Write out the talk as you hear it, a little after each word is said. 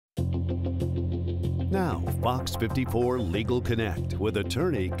Now, Fox 54 Legal Connect with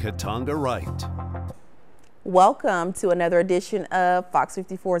attorney Katanga Wright. Welcome to another edition of Fox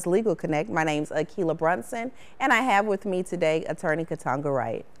 54's Legal Connect. My name's Akila Brunson, and I have with me today attorney Katanga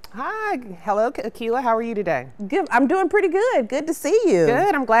Wright. Hi, hello Akila, how are you today? Good, I'm doing pretty good. Good to see you.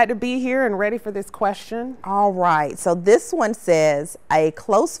 Good, I'm glad to be here and ready for this question. All right, so this one says, a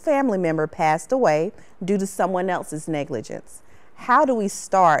close family member passed away due to someone else's negligence. How do we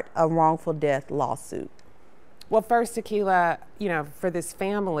start a wrongful death lawsuit? Well, first, Akila, for this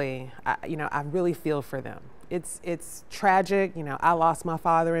family, I really feel for them. It's tragic. I lost my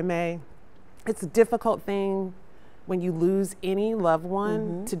father in May. It's a difficult thing when you lose any loved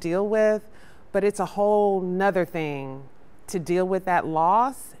one to deal with, but it's a whole nother thing to deal with that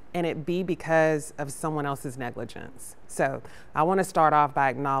loss and it be because of someone else's negligence. So I want to start off by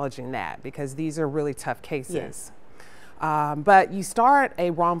acknowledging that because these are really tough cases. Yes. But you start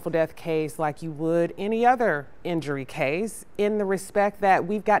a wrongful death case like you would any other injury case in the respect that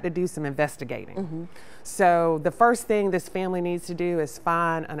we've got to do some investigating. So the first thing this family needs to do is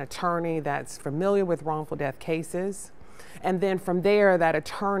find an attorney that's familiar with wrongful death cases. And then from there, that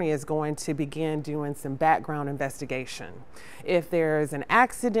attorney is going to begin doing some background investigation. If there's an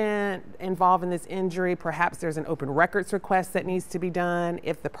accident involved in this injury, perhaps there's an open records request that needs to be done.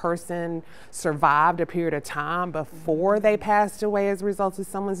 If the person survived a period of time before they passed away as a result of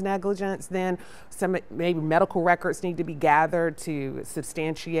someone's negligence, then some maybe medical records need to be gathered to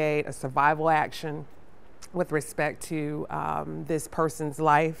substantiate a survival action with respect to this person's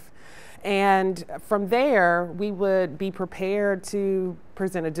life. And from there, we would be prepared to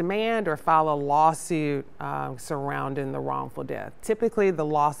present a demand or file a lawsuit surrounding the wrongful death. Typically, the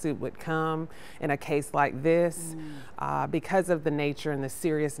lawsuit would come in a case like this because of the nature and the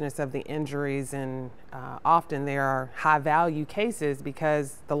seriousness of the injuries, and often there are high-value cases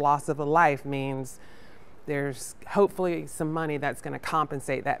because the loss of a life means there's hopefully some money that's going to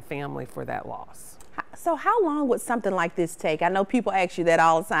compensate that family for that loss. So how long would something like this take? I know people ask you that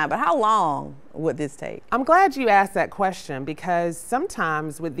all the time, but how long would this take? I'm glad you asked that question because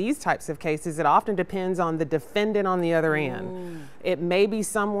sometimes with these types of cases, it often depends on the defendant on the other end. It may be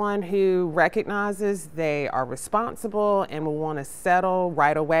someone who recognizes they are responsible and will want to settle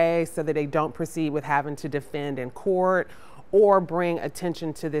right away so that they don't proceed with having to defend in court or bring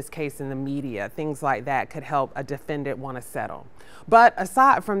attention to this case in the media. Things like that could help a defendant want to settle. But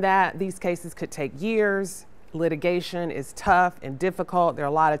aside from that, these cases could take years. Litigation is tough and difficult. There are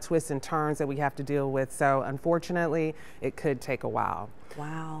a lot of twists and turns that we have to deal with. So unfortunately, it could take a while.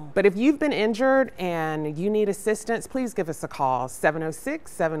 Wow. But if you've been injured and you need assistance, please give us a call,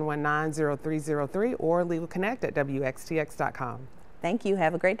 706-719-0303 or Legal Connect at WXTX.com. Thank you.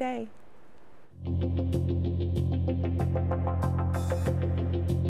 Have a great day.